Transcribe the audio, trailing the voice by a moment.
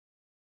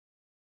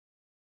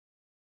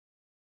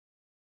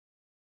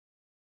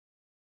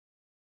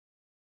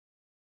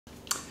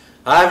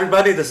Hi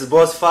everybody, this is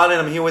Boaz Fyler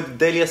and I'm here with the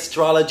daily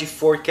astrology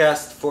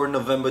forecast for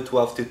November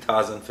 12,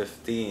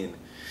 2015.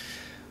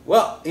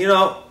 Well,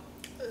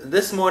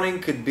 this morning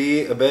could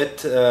be a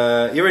bit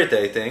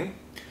irritating.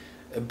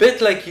 A bit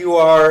like you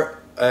are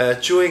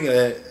chewing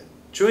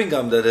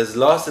gum that has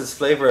lost its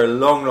flavor a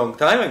long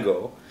time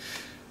ago.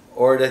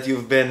 Or that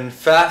you've been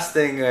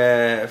fasting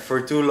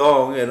for too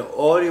long and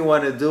all you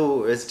want to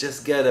do is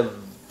just get a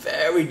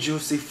very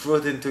juicy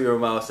fruit into your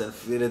mouth and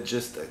feel it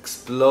just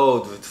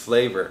explode with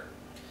flavor.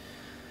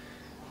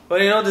 But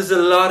there's a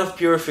lot of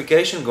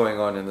purification going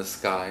on in the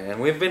sky,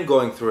 and we've been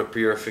going through a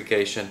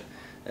purification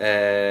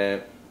a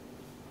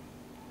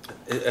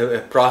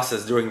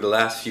process during the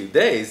last few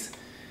days,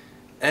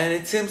 and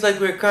it seems like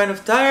we're kind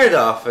of tired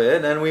of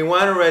it, and we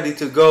want ready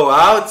to go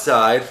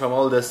outside from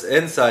all this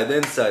inside.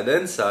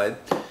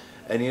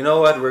 And you know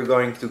what? We're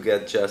going to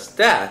get just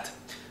that.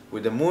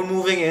 With the moon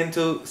moving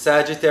into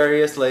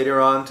Sagittarius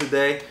later on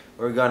today,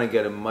 we're going to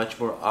get a much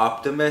more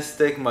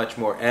optimistic, much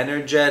more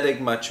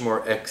energetic, much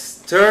more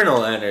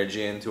external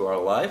energy into our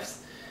lives.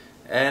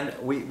 And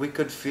we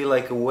could feel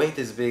like a weight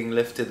is being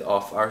lifted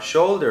off our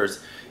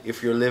shoulders.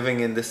 If you're living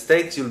in the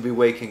States, you'll be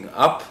waking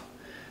up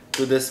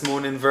to this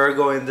moon in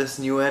Virgo in this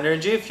new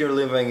energy. If you're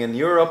living in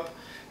Europe,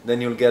 then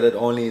you'll get it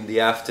only in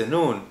the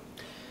afternoon.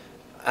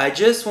 I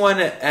just want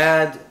to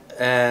add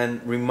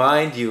and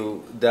remind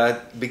you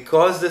that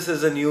because this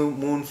is a new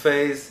moon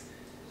phase,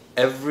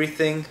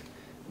 everything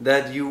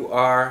that you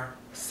are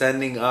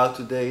sending out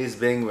today is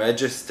being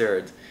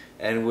registered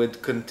and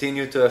would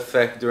continue to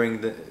affect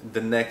during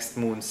the next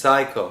moon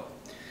cycle.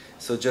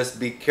 So just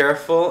be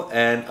careful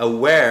and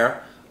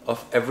aware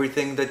of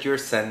everything that you're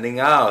sending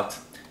out.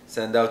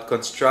 Send out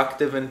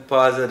constructive and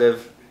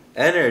positive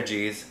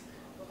energies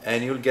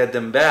and you'll get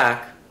them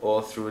back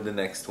all through the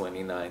next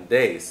 29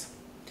 days.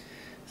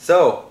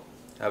 So,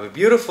 have a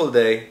beautiful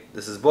day.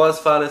 This is Boaz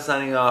Fyler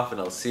signing off and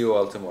I'll see you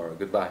all tomorrow.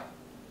 Goodbye.